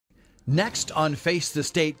Next on Face the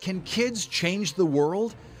State, can kids change the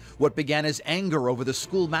world? What began as anger over the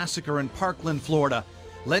school massacre in Parkland, Florida,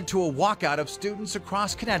 led to a walkout of students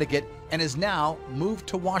across Connecticut and is now moved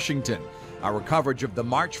to Washington. Our coverage of the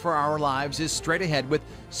March for Our Lives is straight ahead with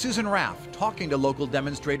Susan Raff talking to local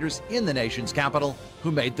demonstrators in the nation's capital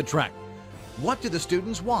who made the trek. What do the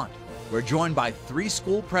students want? We're joined by 3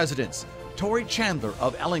 school presidents: Tori Chandler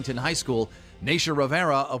of Ellington High School, Naisha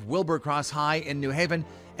Rivera of Wilbur-Cross High in New Haven,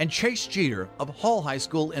 and Chase Jeter of Hall High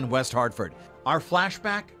School in West Hartford. Our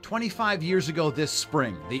flashback: 25 years ago this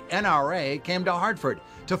spring, the NRA came to Hartford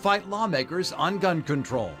to fight lawmakers on gun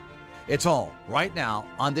control. It's all right now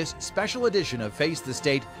on this special edition of Face the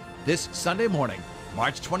State this Sunday morning,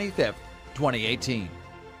 March 25th, 2018.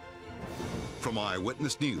 From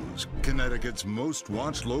Eyewitness News, Connecticut's most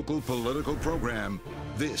watched local political program,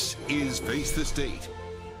 this is Face the State.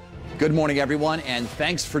 Good morning, everyone, and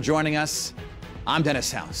thanks for joining us. I'm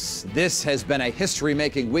Dennis House. This has been a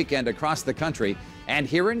history-making weekend across the country, and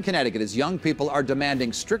here in Connecticut as young people are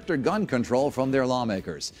demanding stricter gun control from their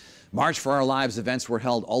lawmakers. March for Our Lives events were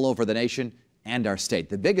held all over the nation and our state.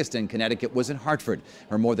 The biggest in Connecticut was in Hartford,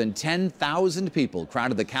 where more than 10,000 people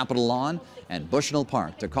crowded the Capitol lawn and Bushnell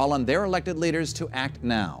Park to call on their elected leaders to act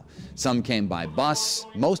now. Some came by bus,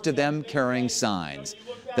 most of them carrying signs.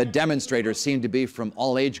 The demonstrators seemed to be from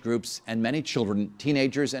all age groups, and many children,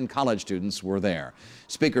 teenagers, and college students were there.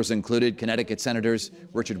 Speakers included Connecticut Senators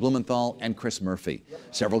Richard Blumenthal and Chris Murphy.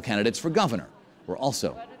 Several candidates for governor were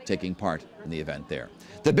also taking part in the event there.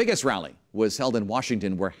 The biggest rally was held in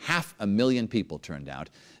Washington, where 500,000 people turned out.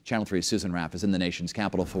 Channel 3's Susan Raff is in the nation's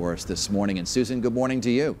capital for us this morning. And Susan, good morning to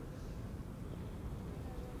you.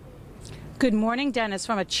 Good morning, Dennis,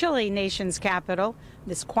 from a chilly nation's capital.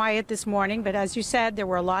 It's quiet this morning, but as you said, there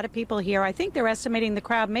were a lot of people here. I think they're estimating the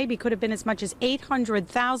crowd maybe could have been as much as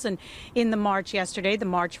 800,000 in the march yesterday, the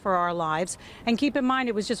March for Our Lives. And keep in mind,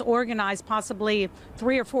 it was just organized possibly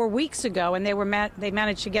 3 or 4 weeks ago, and they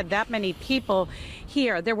managed to get that many people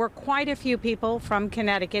here. There were quite a few people from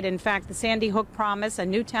Connecticut. In fact, the Sandy Hook Promise and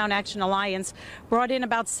Newtown Action Alliance brought in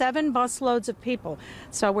about 7 busloads of people.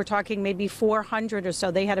 So we're talking maybe 400 or so.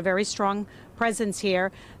 They had a very strong presence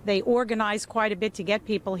here. They organized quite a bit to get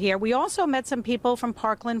people here. We also met some people from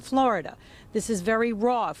Parkland, Florida. This is very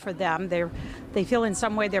raw for them. They feel in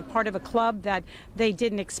some way they're part of a club that they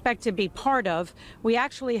didn't expect to be part of. We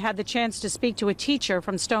actually had the chance to speak to a teacher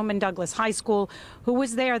from Stoneman Douglas High School who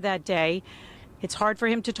was there that day. It's hard for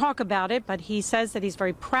him to talk about it, but he says that he's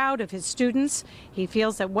very proud of his students. He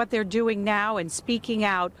feels that what they're doing now and speaking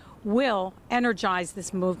out will energize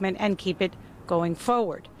this movement and keep it going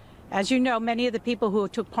forward. As you know, many of the people who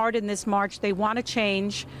took part in this march, they want to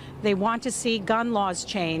change. They want to see gun laws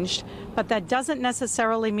changed, but that doesn't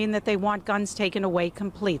necessarily mean that they want guns taken away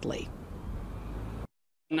completely.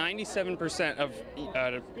 97% of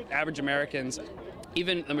average Americans,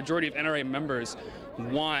 even the majority of NRA members,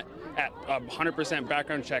 want a 100%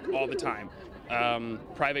 background check all the time.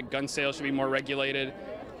 Private gun sales should be more regulated.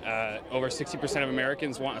 Over 60% of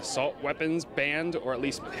Americans want assault weapons banned or at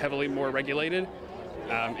least heavily more regulated.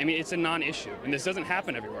 I mean, it's a non-issue, and this doesn't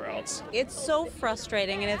happen everywhere else. It's so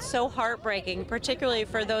frustrating and it's so heartbreaking, particularly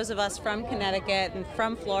for those of us from Connecticut and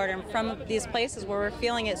from Florida and from these places where we're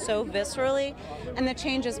feeling it so viscerally, and the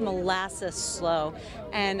change is molasses slow.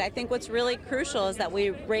 And I think what's really crucial is that we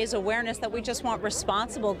raise awareness that we just want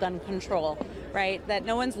responsible gun control, right? That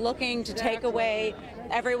no one's looking to take away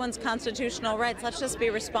everyone's constitutional rights. Let's just be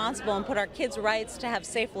responsible and put our kids' rights to have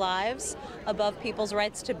safe lives above people's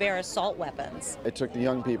rights to bear assault weapons. It took the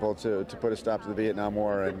young people to put a stop to the Vietnam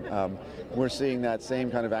War, and we're seeing that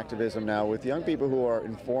same kind of activism now with young people who are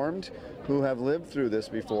informed, who have lived through this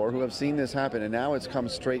before, who have seen this happen, and now it's come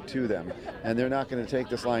straight to them. And they're not going to take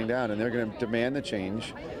this lying down, and they're going to demand the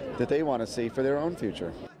change that they want to see for their own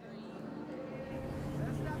future.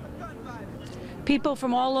 People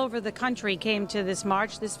from all over the country came to this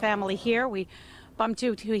march. This family here, we bumped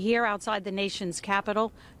into here outside the nation's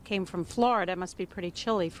capital, came from Florida. It must be pretty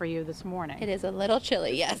chilly for you this morning. It is a little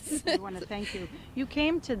chilly, yes. I want to thank you. You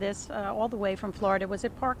came to this all the way from Florida. Was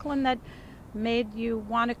it Parkland that made you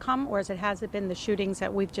want to come, or has it been the shootings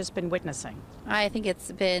that we've just been witnessing? I think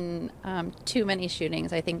it's been too many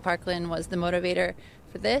shootings. I think Parkland was the motivator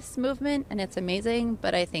for this movement, and it's amazing,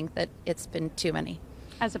 but I think that it's been too many.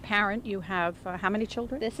 As a parent, you have how many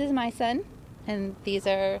children? This is my son, and these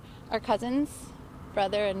are our cousins,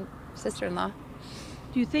 brother and sister-in-law.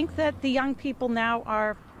 Do you think that the young people now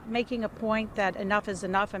are making a point that enough is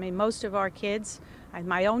enough? I mean, most of our kids, and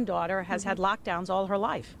my own daughter, has had lockdowns all her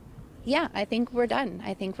life. Yeah, I think we're done.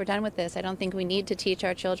 I think we're done with this. I don't think we need to teach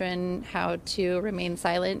our children how to remain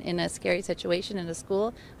silent in a scary situation in a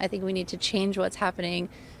school. I think we need to change what's happening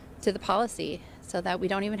to the policy so that we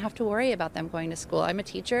don't even have to worry about them going to school. I'm a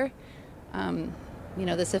teacher. You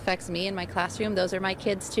know, this affects me in my classroom. Those are my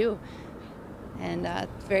kids too. And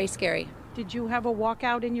it's very scary. Did you have a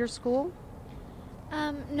walkout in your school?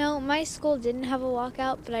 No, my school didn't have a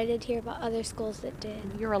walkout, but I did hear about other schools that did.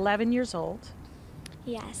 You're 11 years old.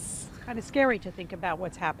 Yes. Kind of scary to think about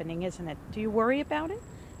what's happening, isn't it? Do you worry about it?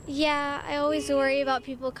 Yeah, I always worry about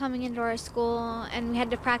people coming into our school, and we had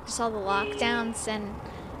to practice all the lockdowns, and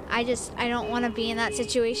I don't want to be in that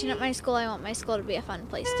situation at my school. I want my school to be a fun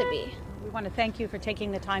place to be. We want to thank you for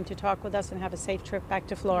taking the time to talk with us and have a safe trip back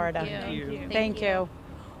to Florida. Thank you. Thank you.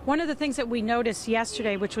 One of the things that we noticed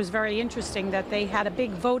yesterday, which was very interesting, that they had a big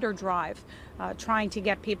voter drive trying to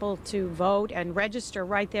get people to vote and register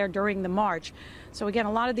right there during the march. So again,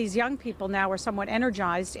 a lot of these young people now are somewhat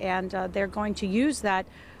energized, and they're going to use that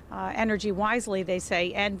energy wisely, they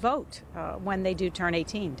say, and vote when they do turn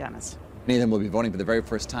 18, Dennis. Many of them will be voting for the very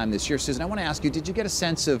first time this year. Susan, I want to ask you, did you get a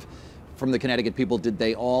sense of, from the Connecticut people, did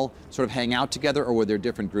they all sort of hang out together, or were there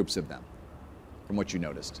different groups of them, from what you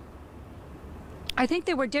noticed? I think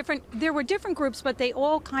there were different groups, but they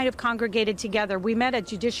all kind of congregated together. We met at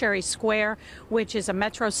Judiciary Square, which is a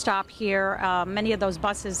metro stop here. Many of those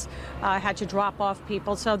buses had to drop off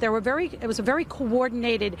people. So it was a very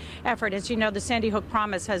coordinated effort. As you know, the Sandy Hook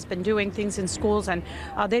Promise has been doing things in schools, and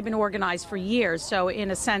they've been organized for years. So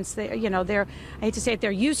in a sense, I hate to say it,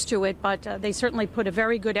 they're used to it, but they certainly put a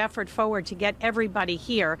very good effort forward to get everybody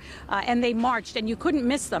here. And they marched, and you couldn't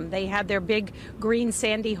miss them. They had their big green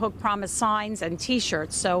Sandy Hook Promise signs and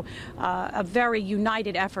T-shirts, so a very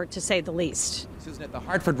united effort, to say the least. Susan, at the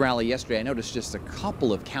Hartford rally yesterday, I noticed just a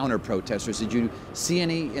couple of counter-protesters. Did you see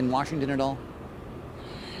any in Washington at all?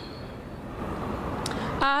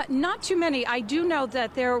 Not too many. I do know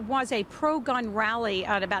that there was a pro-gun rally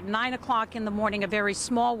at about 9 o'clock in the morning, a very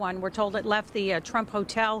small one. We're told it left the Trump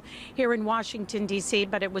Hotel here in Washington, D.C.,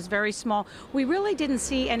 but it was very small. We really didn't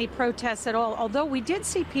see any protests at all, although we did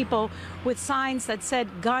see people with signs that said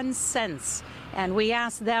 "gun sense." And we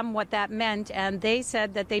asked them what that meant, and they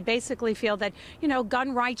said that they basically feel that,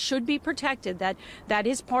 gun rights should be protected, that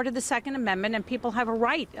is part of the Second Amendment, and people have a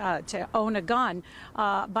right to own a gun.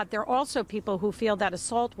 But there are also people who feel that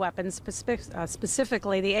assault weapons,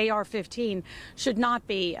 specifically the AR-15, should not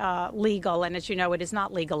be legal. And as you know, it is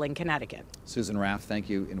not legal in Connecticut. Susan Raff, thank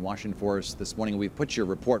you, in Washington for us this morning. We've put your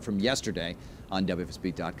report from yesterday on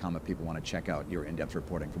WFSB.com if people want to check out your in-depth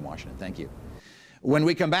reporting from Washington. Thank you. When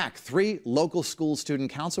we come back, 3 local school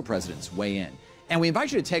student council presidents weigh in. And we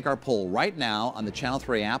invite you to take our poll right now on the Channel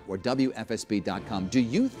 3 app or WFSB.com. Do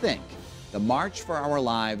you think the March for Our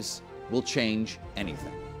Lives will change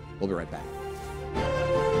anything? We'll be right back.